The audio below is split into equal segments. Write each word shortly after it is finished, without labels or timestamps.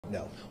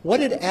know. What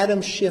did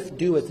Adam Schiff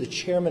do as the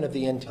chairman of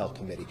the Intel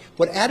Committee?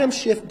 What Adam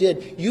Schiff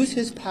did, use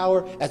his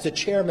power as a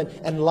chairman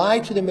and lie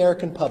to the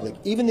American public.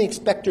 Even the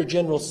Inspector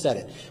General said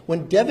it.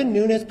 When Devin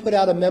Nunes put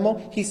out a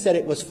memo, he said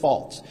it was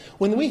false.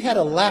 When we had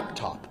a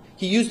laptop,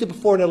 he used it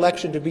before an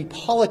election to be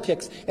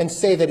politics and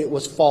say that it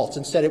was false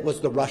and said it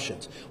was the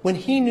Russians. When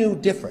he knew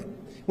different,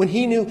 when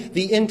he knew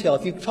the intel,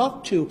 if you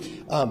talk to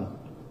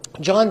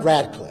John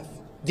Radcliffe,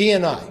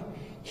 DNI,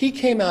 he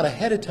came out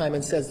ahead of time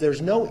and says there's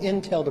no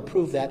intel to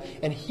prove that,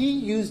 and he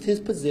used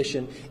his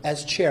position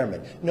as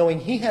chairman, knowing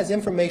he has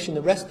information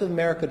the rest of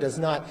America does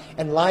not,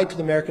 and lied to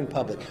the American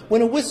public.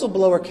 When a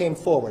whistleblower came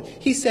forward,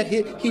 he said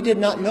he did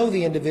not know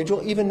the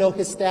individual, even though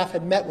his staff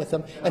had met with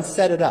him and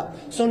set it up.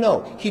 So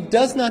no, he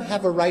does not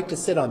have a right to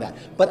sit on that.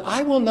 But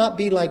I will not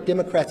be like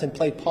Democrats and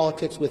play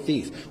politics with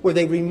these, where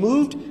they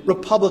removed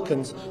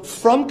Republicans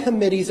from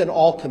committees and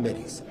all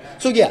committees.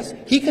 So yes,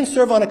 he can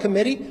serve on a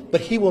committee,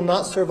 but he will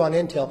not serve on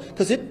intel,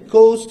 because it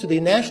goes to the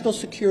national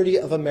security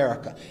of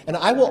America. And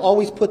I will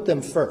always put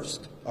them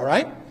first, all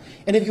right?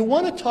 And if you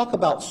want to talk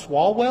about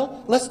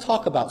Swalwell, let's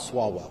talk about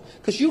Swalwell,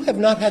 because you have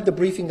not had the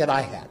briefing that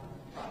I had.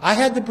 I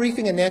had the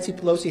briefing, and Nancy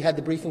Pelosi had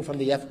the briefing from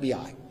the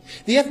FBI.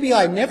 The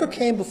FBI never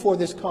came before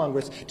this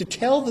Congress to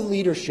tell the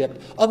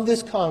leadership of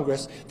this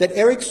Congress that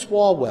Eric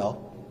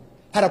Swalwell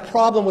had a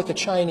problem with a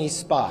Chinese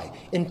spy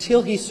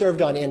until he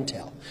served on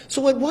intel.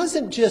 So it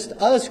wasn't just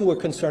us who were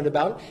concerned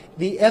about it.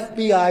 The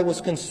FBI was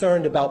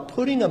concerned about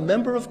putting a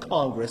member of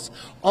Congress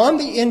on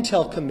the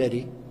Intel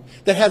Committee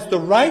that has the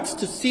rights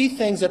to see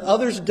things that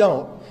others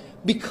don't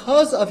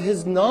because of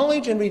his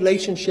knowledge and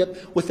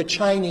relationship with a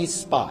Chinese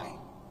spy.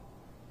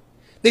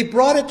 They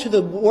brought it to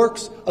the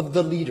works of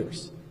the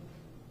leaders.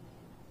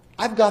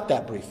 I've got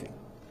that briefing.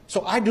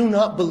 So I do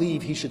not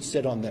believe he should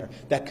sit on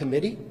that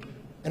committee.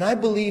 And I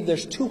believe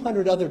there's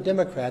 200 other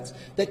Democrats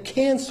that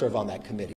can serve on that committee.